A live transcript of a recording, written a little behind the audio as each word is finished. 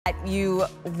you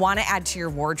want to add to your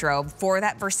wardrobe for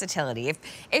that versatility.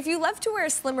 If you love to wear a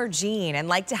slimmer jean and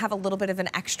like to have a little bit of an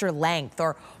extra length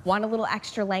or want a little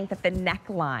extra length at the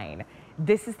neckline,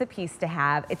 this is the piece to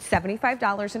have. It's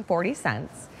 $75.40.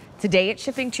 Today it's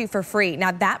shipping to you for free.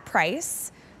 Now that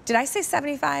price, did I say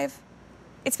 75?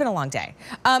 It's been a long day.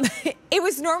 It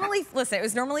was normally, listen, it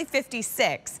was normally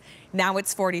 56. Now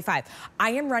it's 45.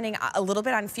 I am running a little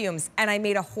bit on fumes, and I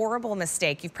made a horrible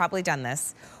mistake. You've probably done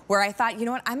this, where I thought, you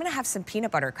know what, I'm gonna have some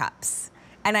peanut butter cups.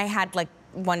 And I had like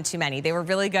one too many. They were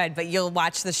really good, but you'll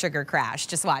watch the sugar crash.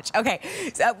 Just watch. Okay,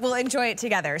 so we'll enjoy it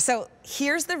together. So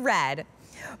here's the red,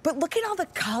 but look at all the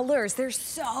colors. There's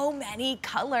so many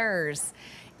colors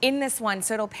in this one,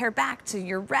 so it'll pair back to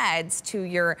your reds, to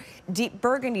your deep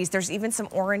burgundies. There's even some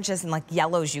oranges and like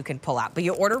yellows you can pull out, but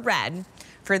you order red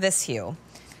for this hue.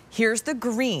 Here's the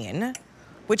green,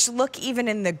 which look, even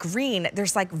in the green,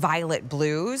 there's like violet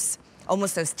blues,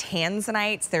 almost those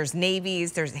tanzanites, there's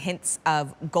navies, there's hints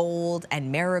of gold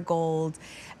and marigold.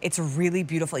 It's really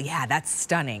beautiful. Yeah, that's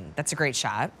stunning. That's a great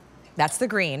shot. That's the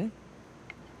green.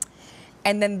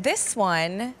 And then this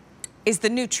one is the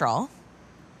neutral.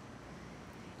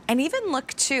 And even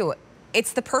look too,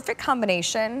 it's the perfect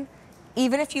combination,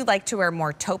 even if you like to wear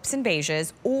more taupes and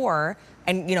beiges or,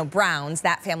 and you know, browns,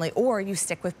 that family, or you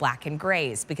stick with black and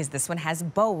grays, because this one has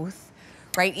both,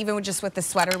 right? Even with just with the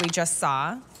sweater we just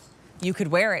saw, you could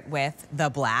wear it with the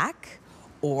black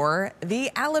or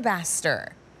the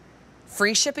alabaster.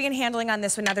 Free shipping and handling on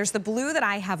this one. Now there's the blue that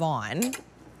I have on,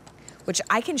 which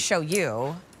I can show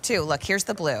you too. Look, here's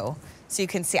the blue. So you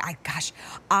can see, gosh,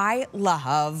 I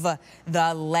love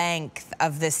the length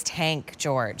of this tank,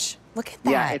 George. Look at that.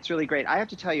 Yeah, it's really great. I have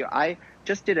to tell you, I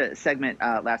just did a segment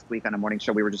last week on a morning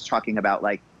show. We were just talking about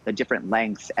like the different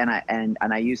lengths, and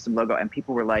I used some logo, and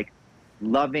people were like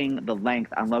loving the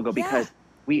length on logo, because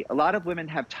a lot of women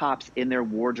have tops in their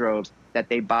wardrobes that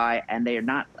they buy, and they are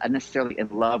not necessarily in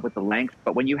love with the length,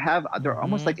 but when you have, they're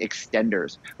almost like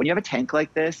extenders. When you have a tank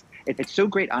like this, it's so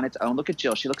great on its own. Look at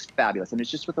Jill, she looks fabulous, and it's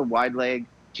just with a wide leg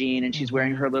jean, and she's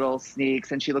wearing her little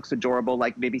sneaks, and she looks adorable,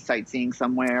 like maybe sightseeing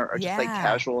somewhere, or just like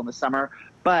casual in the summer.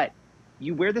 But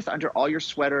you wear this under all your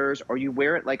sweaters, or you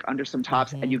wear it like under some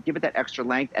tops, and you give it that extra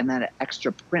length and that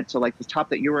extra print. So like this top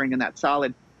that you're wearing in that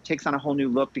solid takes on a whole new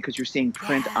look, because you're seeing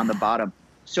print on the bottom.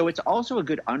 So it's also a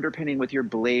good underpinning with your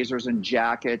blazers and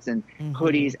jackets and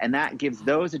hoodies, and that gives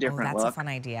those a different look. That's a fun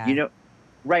idea. You know,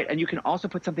 right, and you can also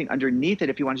put something underneath it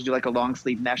if you want to do like a long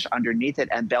sleeve mesh underneath it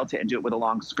and belt it and do it with a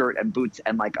long skirt and boots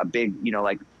and like a big, you know,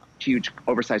 like huge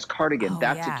oversized cardigan.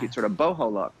 That's a cute sort of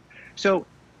boho look. So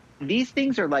these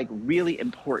things are like really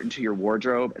important to your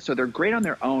wardrobe. So they're great on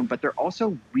their own, but they're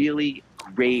also really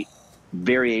great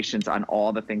variations on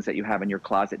all the things that you have in your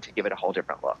closet to give it a whole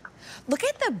different look. Look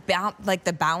at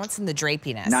the balance and the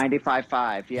drapiness.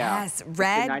 95.5, yeah. Yes,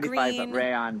 red, 95 green,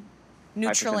 rayon,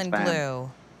 neutral, and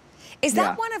blue. Is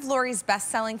that one of Lori's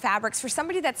best-selling fabrics? For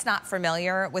somebody that's not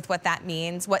familiar with what that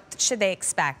means, what should they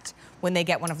expect when they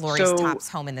get one of Lori's tops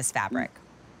home in this fabric?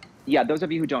 Yeah, those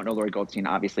of you who don't know Lori Goldstein,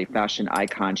 obviously fashion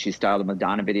icon. She's styled a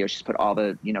Madonna video. She's put all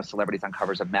the, you know, celebrities on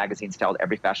covers of magazines, styled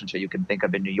every fashion show you can think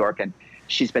of in New York. And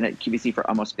she's been at QVC for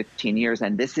almost 15 years.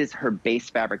 And this is her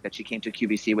base fabric that she came to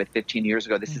QVC with 15 years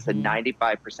ago. This is the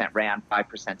 95% rayon,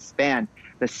 5% span.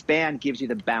 The span gives you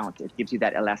the bounce. It gives you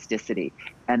that elasticity.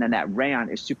 And then that rayon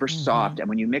is super soft. And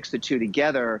when you mix the two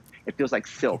together, it feels like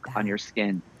silk on your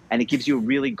skin. And it gives you a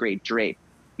really great drape.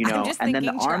 You know, and then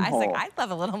the armhole. I was like, I'd love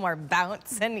a little more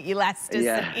bounce and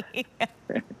elasticity.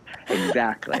 Yeah.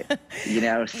 Exactly. You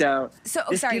know, so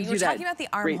sorry, you were talking about the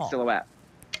armhole. Great silhouette.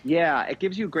 Yeah, it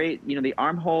gives you great, you know, the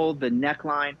armhole, the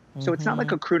neckline. So it's not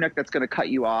like a crew neck that's going to cut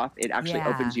you off. It actually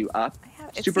opens you up.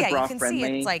 Super bra friendly. You can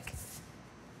see it's like,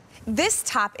 this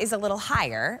top is a little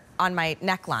higher on my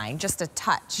neckline, just a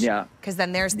touch. Yeah. Because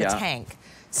then there's the tank.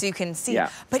 So you can see,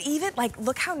 but even like,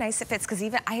 look how nice it fits, because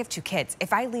even I have 2 kids.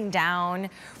 If I lean down,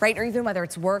 right, or even whether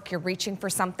it's work, you're reaching for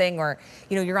something, or,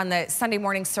 you know, you're on the Sunday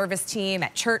morning service team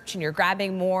at church and you're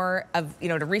grabbing more of, you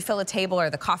know, to refill a table or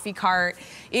the coffee cart,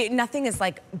 nothing is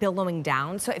like billowing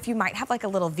down. So if you might have like a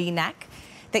little V-neck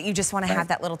that you just want to have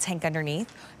that little tank underneath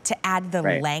to add the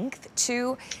length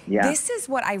to. This is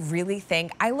what I really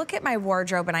think. I look at my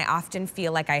wardrobe and I often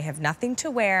feel like I have nothing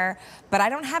to wear, but I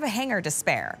don't have a hanger to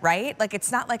spare, right? Like,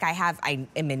 it's not like I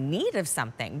am in need of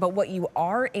something, but what you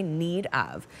are in need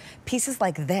of, pieces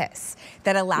like this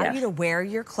that allow you to wear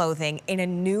your clothing in a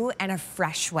new and a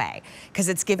fresh way, because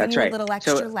it's giving you a little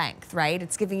extra length, right?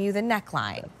 It's giving you the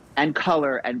neckline. And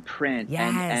color and print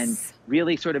and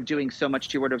really sort of doing so much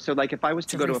to your wardrobe. So like if I was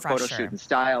to go to a photo shoot and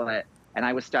style it, and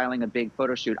I was styling a big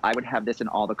photo shoot, I would have this in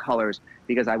all the colors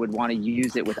because I would want to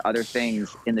use it with other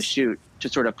things in the shoot to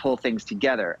sort of pull things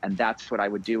together. And that's what I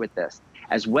would do with this,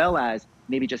 as well as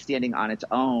maybe just standing on its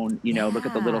own, you know, look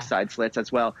at the little side slits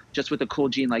as well, just with a cool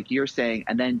jean like you're saying,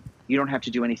 and then you don't have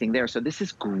to do anything there. So this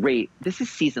is great. This is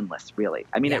seasonless, really.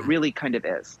 I mean, it really kind of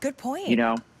is. Good point. You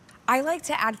know? I like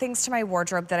to add things to my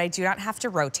wardrobe that I do not have to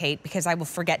rotate because I will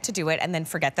forget to do it and then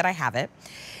forget that I have it.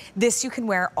 This you can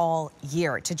wear all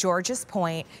year. To George's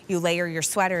point, you layer your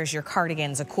sweaters, your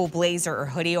cardigans, a cool blazer or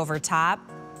hoodie over top.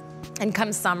 And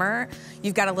come summer,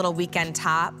 you've got a little weekend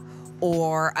top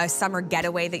or a summer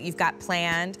getaway that you've got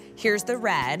planned. Here's the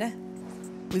red.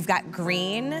 We've got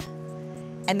green.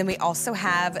 And then we also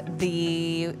have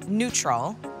the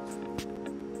neutral.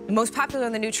 Most popular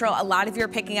in the neutral, a lot of you are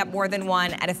picking up more than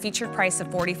one at a featured price of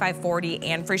 $45.40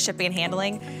 and free shipping and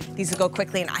handling. These will go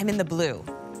quickly, and I'm in the blue.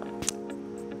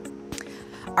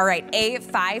 All right,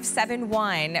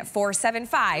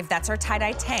 A571475, that's our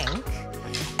tie-dye tank.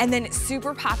 And then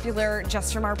super popular,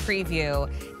 just from our preview,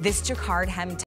 this jacquard hem